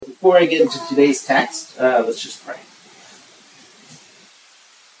Before I get into today's text, let's just pray.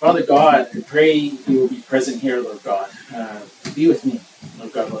 Father God, I pray you will be present here, Lord God. Be with me,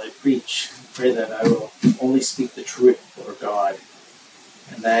 Lord God, while I preach. I pray that I will only speak the truth, Lord God,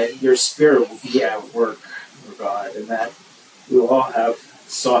 and that your Spirit will be at work, Lord God, and that we will all have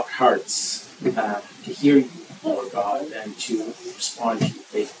soft hearts to hear you, Lord God, and to respond to you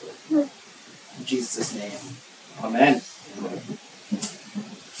faithfully. In Jesus' name, amen.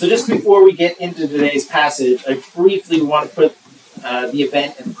 So just before we get into today's passage, I briefly want to put the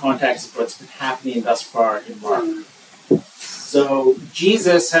event in the context of what's been happening thus far in Mark. So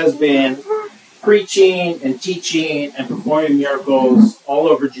Jesus has been preaching and teaching and performing miracles all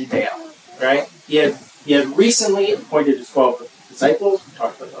over Judea, right? He had recently appointed his 12 disciples. We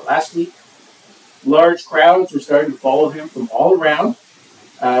talked about that last week. Large crowds were starting to follow him from all around.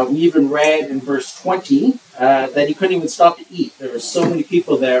 We even read in verse 20 that he couldn't even stop to eat. There were so many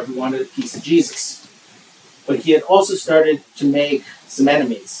people there who wanted a piece of Jesus. But he had also started to make some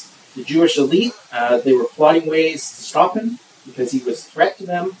enemies. The Jewish elite, they were plotting ways to stop him because he was a threat to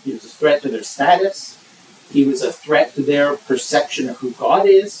them. He was a threat to their status. He was a threat to their perception of who God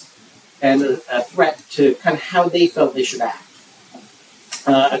is, and a threat to kind of how they felt they should act.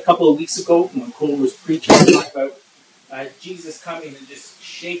 A couple of weeks ago, when Cole was preaching, he talked about Jesus coming and just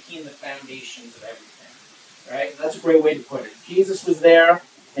shaking the foundations of everything. Right? That's a great way to put it. Jesus was there,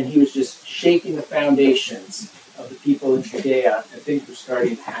 and he was just shaking the foundations of the people in Judea, and things were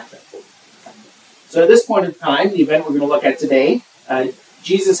starting to happen. So at this point in time, the event we're going to look at today,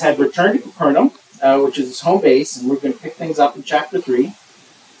 Jesus had returned to Capernaum, which is his home base, and we're going to pick things up in chapter 3.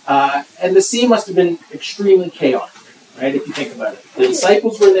 And the scene must have been extremely chaotic, right, if you think about it. The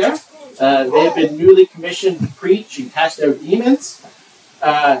disciples were there. They had been newly commissioned to preach and cast out demons.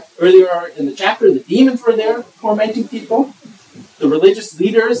 Earlier in the chapter, the demons were there tormenting people. The religious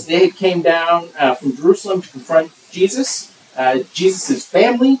leaders, they came down from Jerusalem to confront Jesus. Jesus'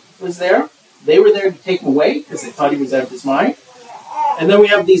 family was there. They were there to take him away because they thought he was out of his mind. And then we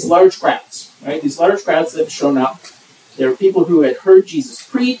have these large crowds, right? These large crowds that have shown up. There are people who had heard Jesus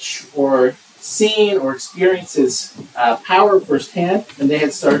preach or seen or experienced his power firsthand, and they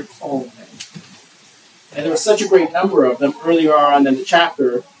had started following him. And there was such a great number of them earlier on in the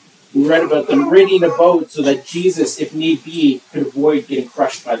chapter. We read about them rigging a boat so that Jesus, if need be, could avoid getting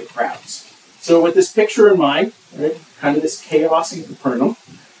crushed by the crowds. So with this picture in mind, right, kind of this chaos in Capernaum,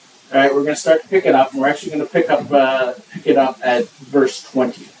 all right, we're going to start to pick it up. And we're actually going to pick it up at verse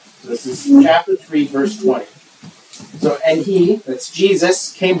 20. So this is chapter 3, verse 20. So, and he, that's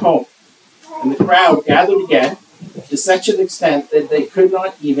Jesus, came home. And the crowd gathered again to such an extent that they could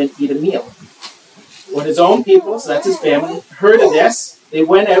not even eat a meal. When his own people, so that's his family, heard of this, they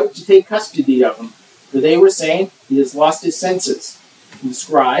went out to take custody of him. For they were saying, he has lost his senses. And the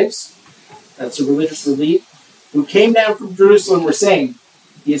scribes, that's the religious elite, who came down from Jerusalem were saying,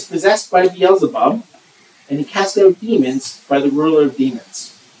 he is possessed by Beelzebub, and he cast out demons by the ruler of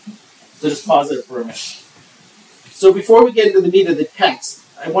demons. So just pause there for a minute. So before we get into the meat of the text,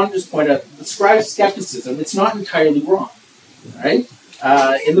 I want to just point out the scribes' skepticism, it's not entirely wrong. Right?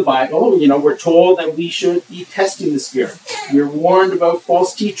 In the Bible, we're told that we should be testing the Spirit. We're warned about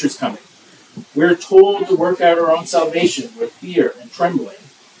false teachers coming. We're told to work out our own salvation with fear and trembling.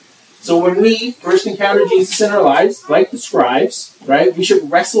 So when we first encounter Jesus in our lives, like the scribes, right, we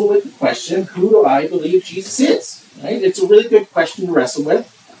should wrestle with the question, who do I believe Jesus is? Right? It's a really good question to wrestle with.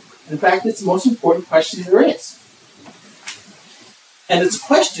 In fact, it's the most important question there is. And it's a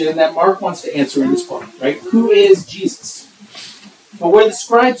question that Mark wants to answer in this book, right? Who is Jesus? But where the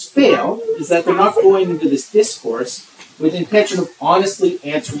scribes fail is that they're not going into this discourse with the intention of honestly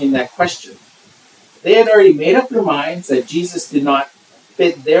answering that question. They had already made up their minds that Jesus did not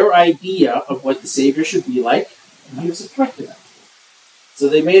fit their idea of what the Savior should be like, and he was a threat to them. So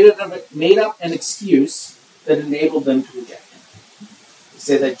they made up an excuse that enabled them to reject him. They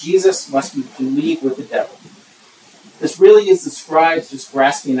say that Jesus must be in league with the devil. This really is the scribes just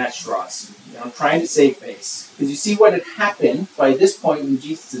grasping at straws, trying to save face. Because you see what had happened by this point in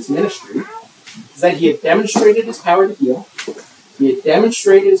Jesus' ministry is that he had demonstrated his power to heal, he had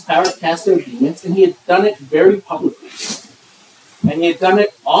demonstrated his power to cast out demons, and he had done it very publicly. And he had done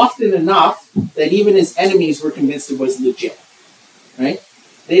it often enough that even his enemies were convinced it was legit. Right?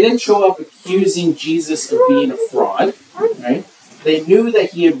 They didn't show up accusing Jesus of being a fraud. Right? They knew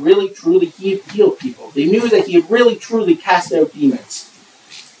that he had really, truly healed people. They knew that he had really, truly cast out demons.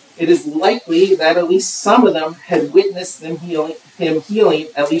 It is likely that at least some of them had witnessed him healing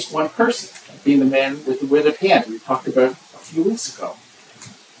at least one person, being the man with the withered hand we talked about a few weeks ago.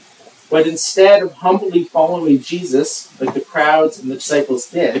 But instead of humbly following Jesus, like the crowds and the disciples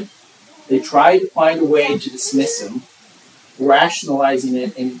did, they try to find a way to dismiss him, rationalizing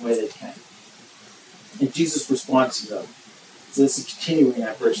it any way they can. And Jesus responds to them. So this is continuing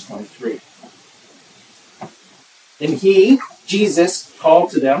at verse 23. And he, Jesus,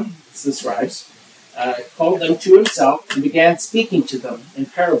 called to them, it's the scribes, called them to himself and began speaking to them in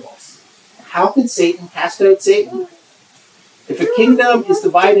parables. How can Satan cast out Satan? If a kingdom is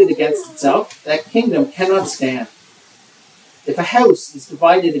divided against itself, that kingdom cannot stand. If a house is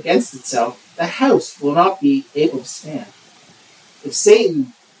divided against itself, the house will not be able to stand. If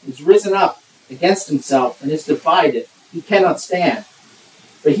Satan is risen up against himself and is divided, he cannot stand,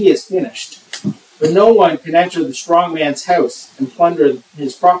 but he is finished. But no one can enter the strong man's house and plunder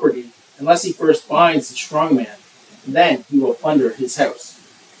his property unless he first binds the strong man, and then he will plunder his house.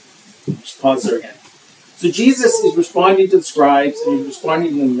 Just pause there again. So Jesus is responding to the scribes, and he's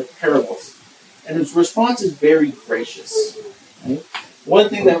responding to them with parables. And his response is very gracious. Right? One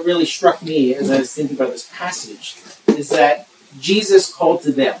thing that really struck me as I was thinking about this passage is that Jesus called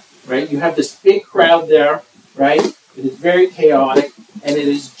to them. Right? You have this big crowd there, right? It is very chaotic, and it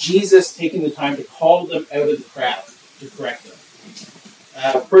is Jesus taking the time to call them out of the crowd to correct them.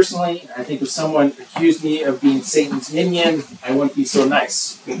 Personally, I think if someone accused me of being Satan's minion, I wouldn't be so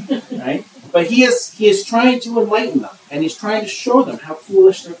nice, right? But he is trying to enlighten them, and he's trying to show them how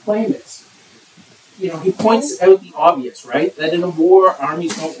foolish their claim is. You know, he points out the obvious, right? That in a war,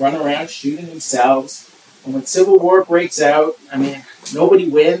 armies don't run around shooting themselves. And when civil war breaks out, I mean, nobody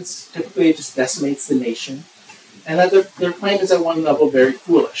wins. Typically, it just decimates the nation. And that their claim is at one level very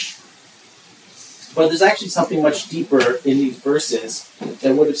foolish. But there's actually something much deeper in these verses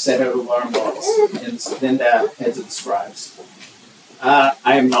that would have set out alarm bells in the heads of the scribes. I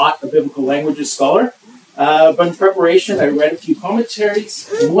am not a biblical languages scholar, but in preparation, I read a few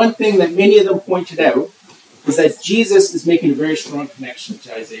commentaries. And one thing that many of them pointed out is that Jesus is making a very strong connection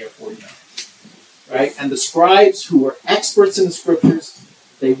to Isaiah 49. Right? And the scribes who were experts in the scriptures,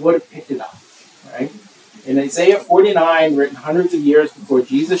 they would have picked it up. Right? In Isaiah 49, written hundreds of years before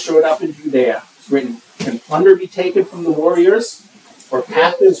Jesus showed up in Judea, it's written, "Can plunder be taken from the warriors, or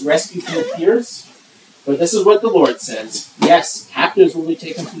captives rescued from the fears?" But this is what the Lord says. Yes, captives will be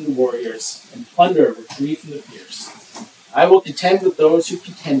taken from the warriors, and plunder retrieved from the fears. I will contend with those who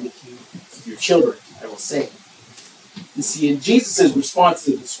contend with you. Of your children I will save. You see, in Jesus' response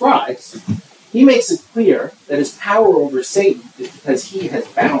to the scribes, he makes it clear that his power over Satan is because he has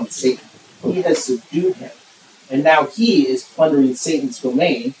bound Satan. He has subdued him. And now he is plundering Satan's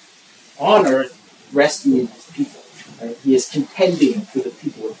domain on earth, rescuing his people. Right? He is contending for the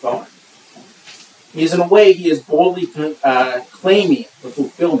people of God. He is, in a way, he is boldly claiming the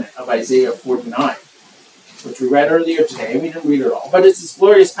fulfillment of Isaiah 49, which we read earlier today. We didn't read it all. But it's this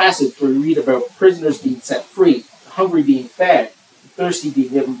glorious passage where we read about prisoners being set free, the hungry being fed, the thirsty being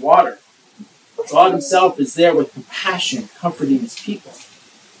given water. God himself is there with compassion, comforting his people.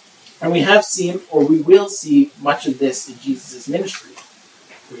 And we have seen, or we will see, much of this in Jesus' ministry,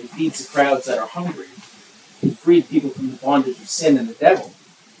 where he feeds the crowds that are hungry. He freed people from the bondage of sin and the devil.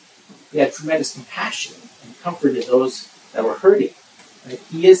 He had tremendous compassion and comforted those that were hurting. Right?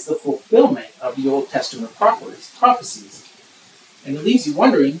 He is the fulfillment of the Old Testament prophecies. And it leaves you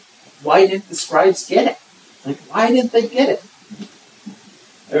wondering, why didn't the scribes get it? Like, why didn't they get it?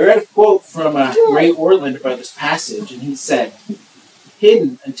 I read a quote from Ray Orland about this passage, and he said,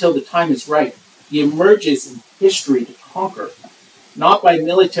 "Hidden until the time is right, he emerges in history to conquer, not by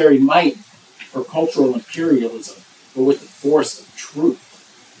military might or cultural imperialism, but with the force of truth.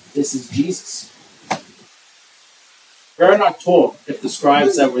 This is Jesus." We are not told if the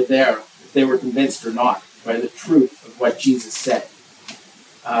scribes that were there, if they were convinced or not, by the truth of what Jesus said,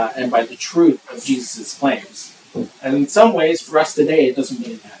 and by the truth of Jesus' claims. And in some ways, for us today, it doesn't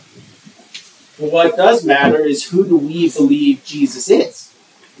mean that. But what does matter is, who do we believe Jesus is?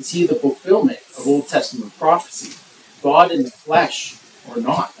 Is he the fulfillment of Old Testament prophecy, God in the flesh, or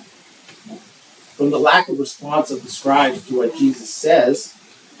not? From the lack of response of the scribes to what Jesus says,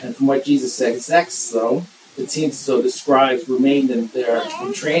 and from what Jesus says next, though, it seems as though the scribes remained in their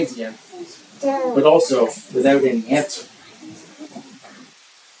transient, but also without any answer.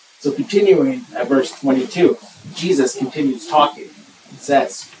 So continuing at verse 22, Jesus continues talking. He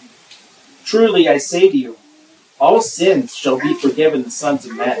says, "Truly I say to you, all sins shall be forgiven the sons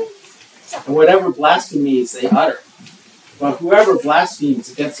of men, and whatever blasphemies they utter. But whoever blasphemes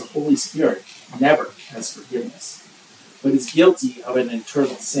against the Holy Spirit never has forgiveness, but is guilty of an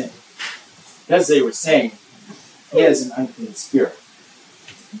eternal sin." Because they were saying, he has an unclean spirit.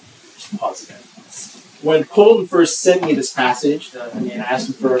 Just pause again. When Colton first sent me this passage, I asked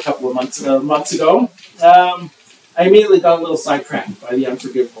him for a couple of months ago, I immediately got a little sidetracked by the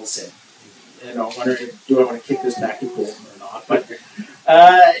unforgivable sin. Wondering, do I want to kick this back to Colton or not? But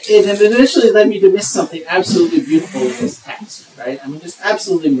it initially led me to miss something absolutely beautiful in this text, right? Just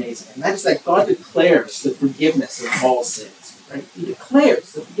absolutely amazing. And that is that God declares the forgiveness of all sins, right? He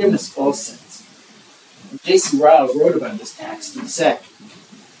declares the forgiveness of all sins. J.C. Ryle wrote about this text and said,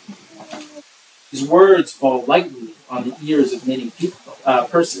 his words fall lightly on the ears of many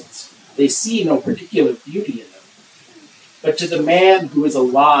persons. They see no particular beauty in them. But to the man who is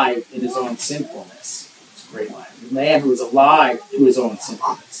alive in his own sinfulness, it's a great line, the man who is alive to his own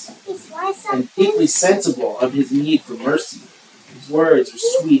sinfulness, and deeply sensible of his need for mercy, his words are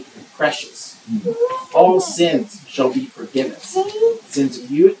sweet and precious. All sins shall be forgiven. Sins of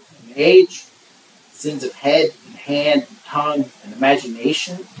youth and age, sins of head and hand and tongue and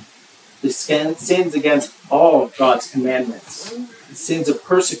imagination, the sins against all of God's commandments, the sins of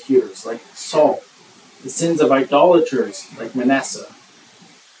persecutors like Saul, the sins of idolaters like Manasseh,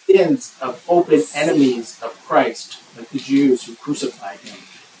 sins of open enemies of Christ like the Jews who crucified him,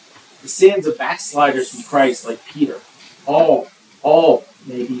 the sins of backsliders from Christ like Peter, all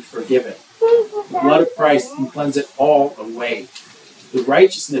may be forgiven. The blood of Christ can cleanse it all away. The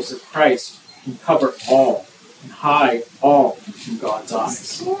righteousness of Christ can cover all and hide all from God's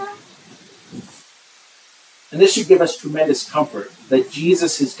eyes. And this should give us tremendous comfort that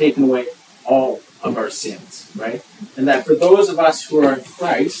Jesus has taken away all of our sins, right? And that for those of us who are in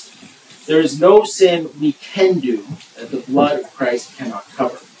Christ, there is no sin we can do that the blood of Christ cannot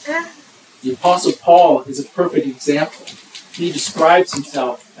cover. The Apostle Paul is a perfect example. He describes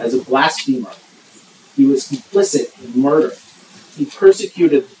himself as a blasphemer. He was complicit in murder. He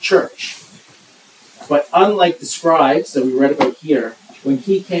persecuted the church. But unlike the scribes that we read about here, when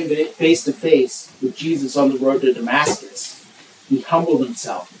he came face to face with Jesus on the road to Damascus, he humbled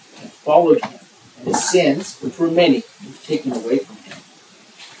himself and followed him, and his sins, which were many, were taken away from him.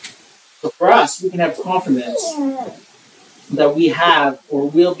 So for us, we can have confidence that we have or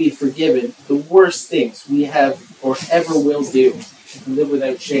will be forgiven the worst things we have or ever will do and live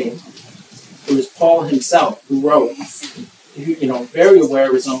without shame. It was Paul himself who wrote, very aware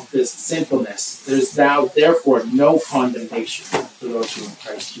of his own sinfulness, there is now, therefore, no condemnation for those who are in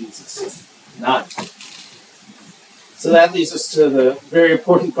Christ Jesus. None. So that leads us to the very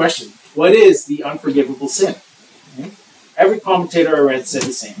important question. What is the unforgivable sin? Okay. Every commentator I read said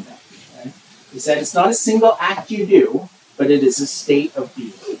the same thing. Okay. He said it's not a single act you do, but it is a state of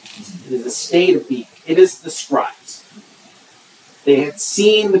being. It is a state of being. It is the scribes. They had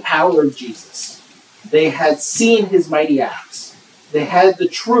seen the power of Jesus. They had seen his mighty acts. They had the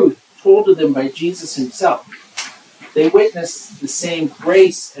truth told to them by Jesus himself. They witnessed the same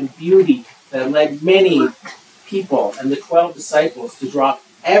grace and beauty that led many people and the 12 disciples to drop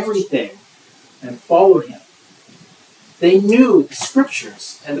everything and follow him. They knew the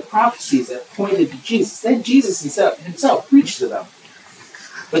scriptures and the prophecies that pointed to Jesus. Then Jesus himself preached to them.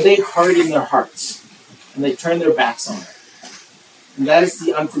 But they hardened their hearts and they turned their backs on it. And that is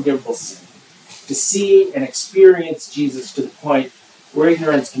the unforgivable sin. To see and experience Jesus to the point where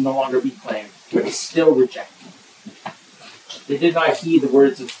ignorance can no longer be claimed, but to still reject him. They did not heed the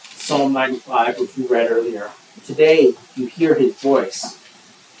words of Psalm 95, which we read earlier. Today, you hear his voice.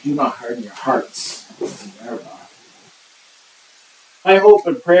 Do not harden your hearts. My hope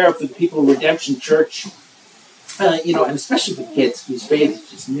and prayer for the people of Redemption Church, and especially for kids whose faith is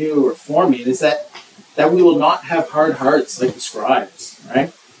just new or forming, is that we will not have hard hearts like the scribes,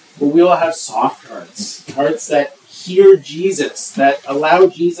 right? But we will have soft hearts, hearts that hear Jesus, that allow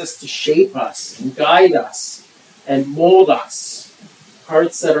Jesus to shape us and guide us and mold us,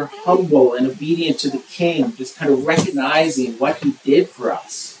 hearts that are humble and obedient to the King, just kind of recognizing what he did for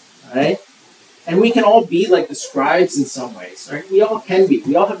us, right? And we can all be like the scribes in some ways, right? We all can be.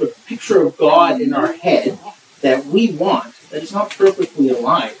 We all have a picture of God in our head that we want, that is not perfectly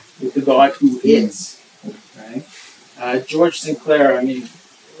aligned with the God who is, right? George Sinclair,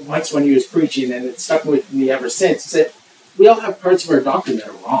 once when he was preaching, and it's stuck with me ever since, he said, we all have parts of our doctrine that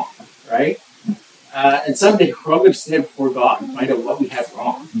are wrong, right? And someday we're all going to stand before God and find out what we have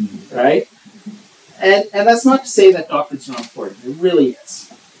wrong, right? And that's not to say that doctrine's not important. It really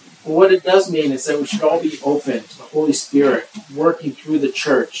is. But what it does mean is that we should all be open to the Holy Spirit working through the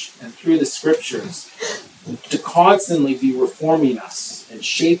church and through the scriptures to constantly be reforming us and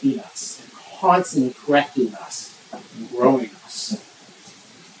shaping us and constantly correcting us and growing us.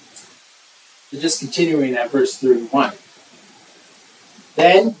 So just continuing at verse 31.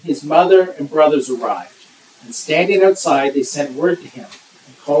 Then his mother and brothers arrived, and standing outside they sent word to him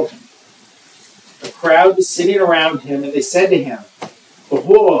and called him. A crowd was sitting around him, and they said to him,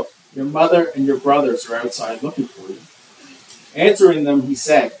 "Behold, your mother and your brothers are outside looking for you." Answering them, he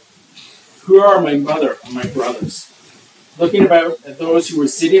said, "Who are my mother and my brothers?" Looking about at those who were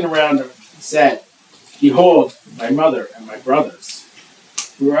sitting around him, he said, "Behold, my mother and my brothers.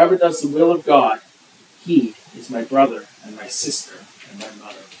 Whoever does the will of God, he is my brother and my sister and my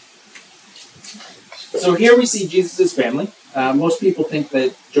mother." So here we see Jesus' family. Most people think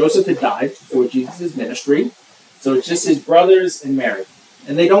that Joseph had died before Jesus' ministry. So it's just his brothers and Mary.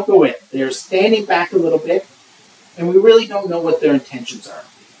 And they don't go in. They're standing back a little bit. And we really don't know what their intentions are.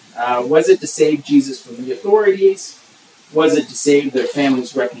 Was it to save Jesus from the authorities? Was it to save their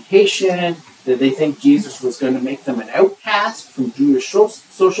family's reputation? Did they think Jesus was going to make them an outcast from Jewish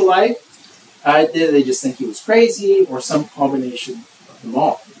social life? Did they just think he was crazy, or some combination of them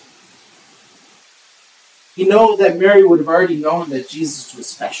all? You know that Mary would have already known that Jesus was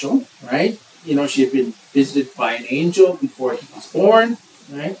special, right? You know, she had been visited by an angel before he was born,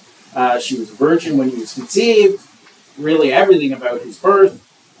 right? She was a virgin when he was conceived. Really everything about his birth.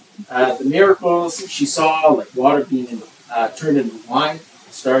 The miracles she saw, like water being turned into wine,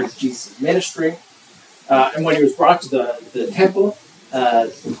 started Jesus' ministry. And when he was brought to the temple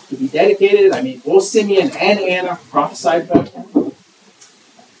to be dedicated, I mean, both Simeon and Anna prophesied about him.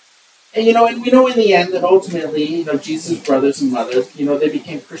 And, you know, and we know in the end that ultimately, you know, Jesus' brothers and mothers, you know, they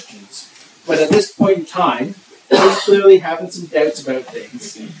became Christians. But at this point in time, they're clearly having some doubts about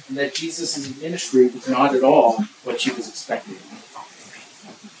things, and that Jesus' ministry was not at all what she was expecting.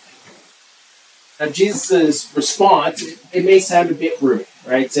 Now, Jesus' response, it may sound a bit rude,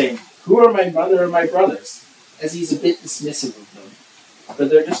 right? Saying, "Who are my mother and my brothers?" As he's a bit dismissive of them. But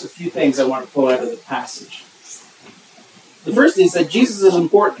there are just a few things I want to pull out of the passage. The first is that Jesus is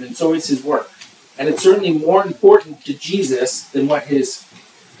important, and so is his work. And it's certainly more important to Jesus than what his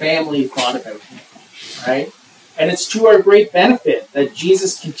family thought about him, right? And it's to our great benefit that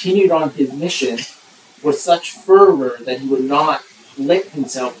Jesus continued on his mission with such fervor that he would not let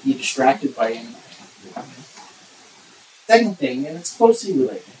himself be distracted by anything. Second thing, and it's closely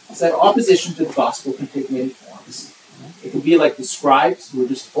related, is that opposition to the gospel can take many forms. It can be like the scribes who were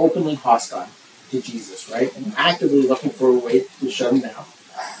just openly hostile to Jesus, right? And actively looking for a way to shut him down.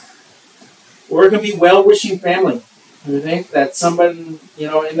 Or it can be well-wishing family who think that someone, you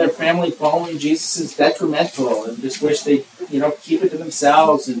know, in their family following Jesus is detrimental and just wish they, you know, keep it to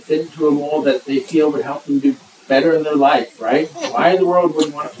themselves and fit into a mold that they feel would help them do better in their life, right? Why in the world would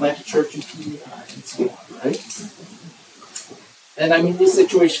you want to plant a church in PEI and so on, right? And I mean, these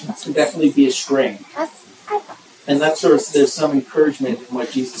situations can definitely be a strain. And that's sort of, there's some encouragement in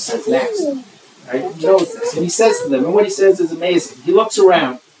what Jesus says next. Right? He knows this. And he says to them, and what he says is amazing. He looks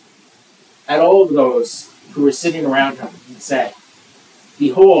around at all of those who were sitting around him and said,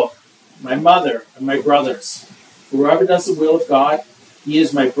 "Behold, my mother and my brothers. Whoever does the will of God, he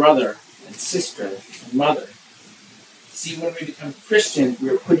is my brother and sister and mother." See, when we become Christians, we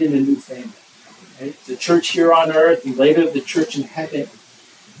are put in a new family. Right? The church here on earth, and later the church in heaven.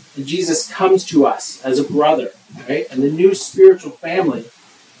 And Jesus comes to us as a brother, right? And the new spiritual family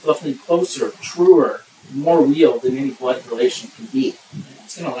is definitely closer, truer, more real than any blood relation can be.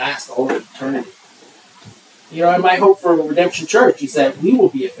 It's going to last all of eternity. You know, and my hope for Redemption Church is that we will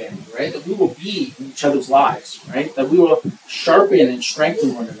be a family, right? That we will be in each other's lives, right? That we will sharpen and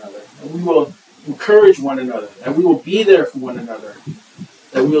strengthen one another. That we will encourage one another. That we will be there for one another.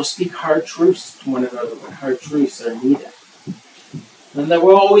 That we will speak hard truths to one another when hard truths are needed. And that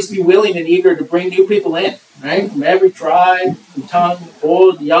we'll always be willing and eager to bring new people in, right? From every tribe, from tongue,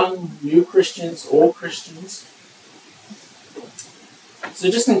 old, young, new Christians, old Christians. So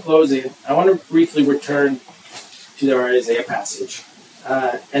just in closing, I want to briefly return to our Isaiah passage.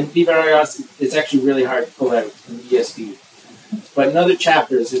 And to be very honest, it's actually really hard to pull out from the ESV. But in other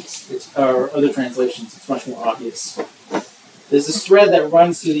chapters, or other translations, it's much more obvious. There's this thread that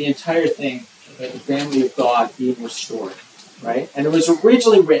runs through the entire thing about the family of God being restored. Right? And it was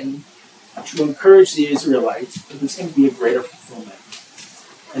originally written to encourage the Israelites that there's going to be a greater fulfillment.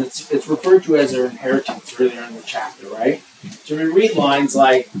 And it's referred to as their inheritance earlier in the chapter, right? So we read lines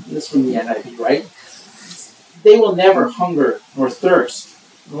like, this from the NIV, right? "They will never hunger nor thirst,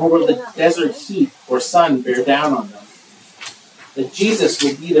 nor will the desert heat or sun bear down on them." That Jesus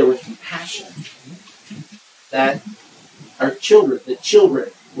will be there with compassion. That the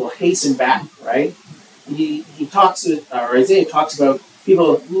children will hasten back, right? He talks, or Isaiah talks about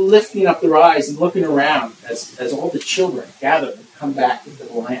people lifting up their eyes and looking around as all the children gather and come back into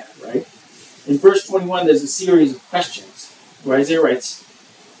the land, right? In verse 21, there's a series of questions where Isaiah writes,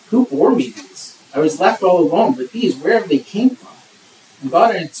 "Who bore me these? I was left all alone, but these, wherever they came from?" And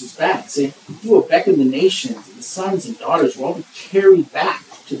God answers back, saying, you will beckon the nations, and the sons and daughters will all be carried back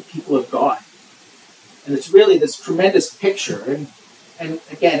to the people of God. And it's really this tremendous picture. And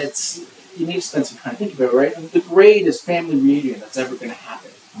again, you need to spend some time thinking about it, right? And the greatest family reunion that's ever going to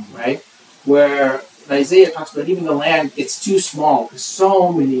happen, right? Where Isaiah talks about even the land gets too small because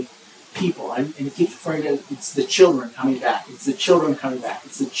so many people, and he keeps referring to it's the children coming back. It's the children coming back.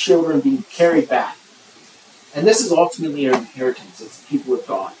 It's the children being carried back. And this is ultimately our inheritance as the people of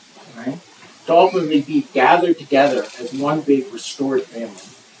God, right? To ultimately be gathered together as one big restored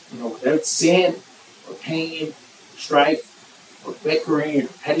family, without sin or pain, strife, or bickering or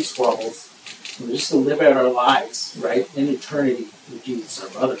petty squabbles, and just to live out our lives, right, in eternity with Jesus, our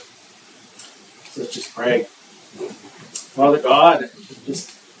brother. So let's just pray. Father God, just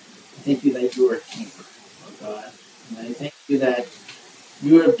thank you that you are a king, Lord God. And I thank you that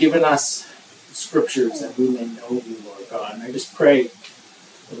you have given us scriptures that we may know you, Lord God. And I just pray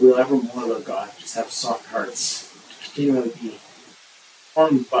that we'll evermore, Lord God, just have soft hearts to continually be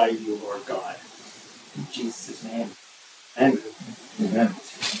formed by you, Lord God. In Jesus' name. Amen. Amen.